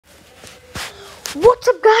What's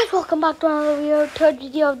up guys, welcome back to another video, third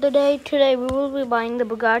video of the day. Today we will be buying the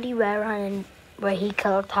Buggati Veyron and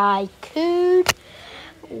Vehicle Tycoon.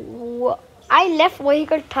 I left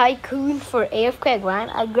Vehicle Tycoon for AFK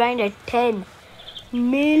grind. I grinded $10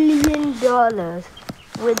 million.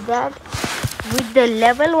 With that, with the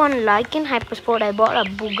level 1 Lycan Hypersport, I bought a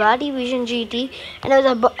Bugatti Vision GT and I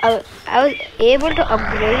was able to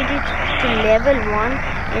upgrade it to level 1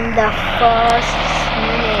 in the first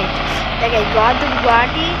minute. Like I got the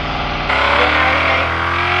Buggati, then I was like,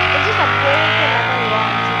 I just upgraded to level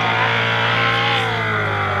 1 since I have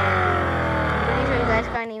I'm pretty sure you guys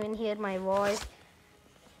can't even hear my voice.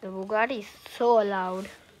 The Bugatti is so loud.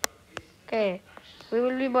 Okay, we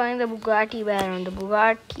will be buying the Bugatti Veyron, the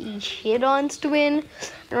Bugatti Chiron's twin.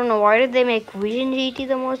 I don't know why did they make Vision GT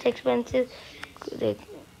the most expensive.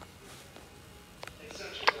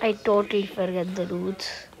 I totally forget the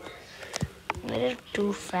routes. They're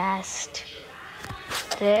too fast.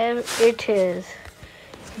 There it is,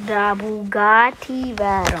 the Bugatti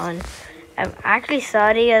Veyron. I'm actually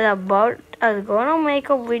sorry I was gonna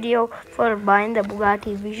make a video for buying the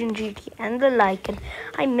Bugatti Vision GT and the Lycan.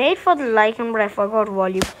 I made for the Lycan, but I forgot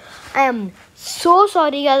volume. I am so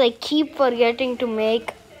sorry guys. I keep forgetting to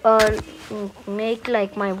make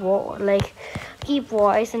keep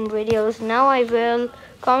voice in videos. Now I will.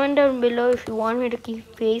 Comment down below if you want me to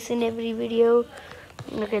keep face in every video.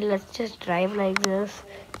 Okay, let's just drive like this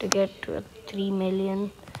to get to 3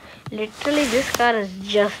 million. Literally, this car is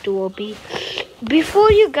just too OP.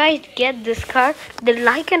 Before you guys get this car, the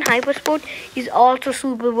Lycan Hypersport is also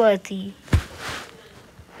super worthy.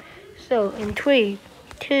 So, in 3,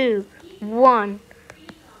 2, 1,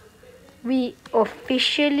 we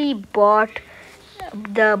officially bought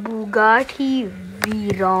the Bugatti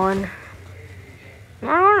Veyron.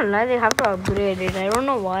 Not gonna lie, they have to upgrade it. I don't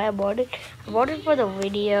know why I bought it. I bought it for the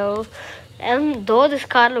video. And though this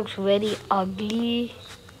car looks very ugly,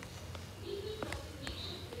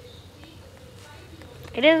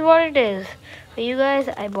 it is what it is. For you guys,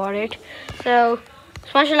 I bought it. So,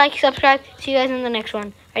 smash a like, subscribe. See you guys in the next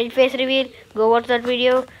one. I did face reveal. Go watch that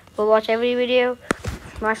video. Go watch every video.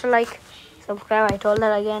 Smash a like, subscribe. I told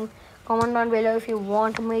that again. Comment down below if you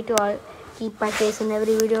want me to keep my face in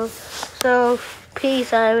every video. So,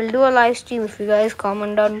 peace. I will do a live stream if you guys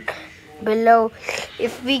comment down below.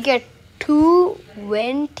 If we get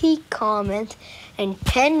 20 comments and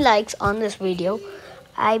 10 likes on this video,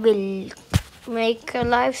 I will make a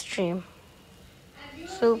live stream.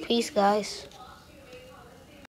 So, peace, guys.